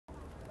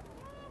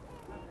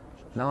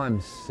Now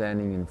I'm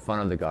standing in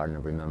front of the Garden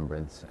of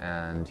Remembrance,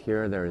 and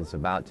here there is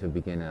about to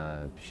begin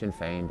a Sinn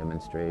Fein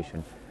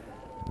demonstration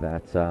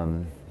that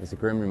is a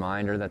grim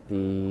reminder that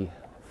the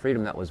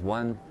freedom that was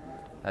won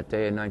that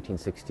day in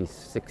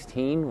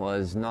 1916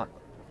 was not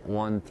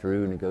won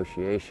through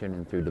negotiation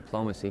and through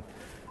diplomacy.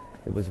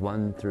 It was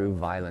won through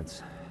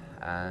violence.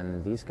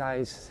 And these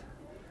guys,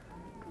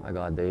 my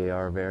God, they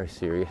are very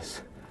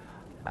serious.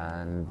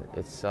 And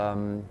it's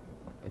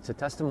a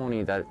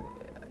testimony that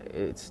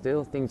it's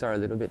still, things are a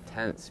little bit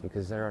tense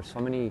because there are so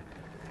many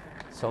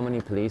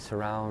police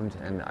around,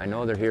 and I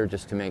know they're here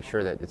just to make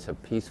sure that it's a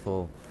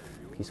peaceful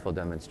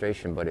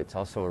demonstration, but it's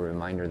also a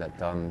reminder that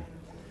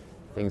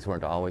things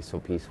weren't always so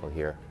peaceful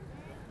here,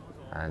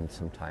 and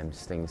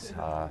sometimes things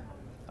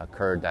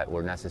occurred that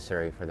were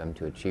necessary for them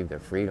to achieve their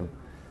freedom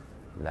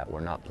that were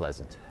not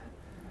pleasant.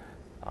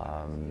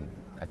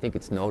 I think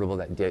it's notable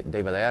that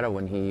De Valera,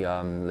 when he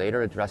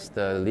later addressed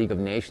the League of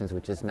Nations,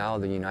 which is now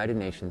the United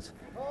Nations,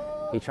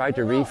 he tried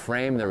to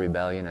reframe the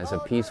rebellion as a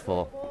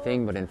peaceful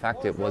thing, but in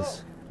fact it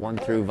was won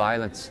through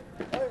violence.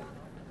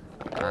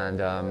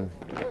 And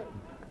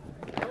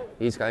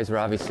these guys were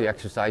obviously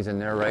exercising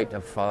their right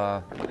of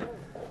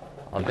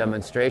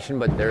demonstration,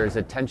 but there is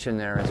a tension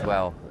there as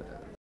well.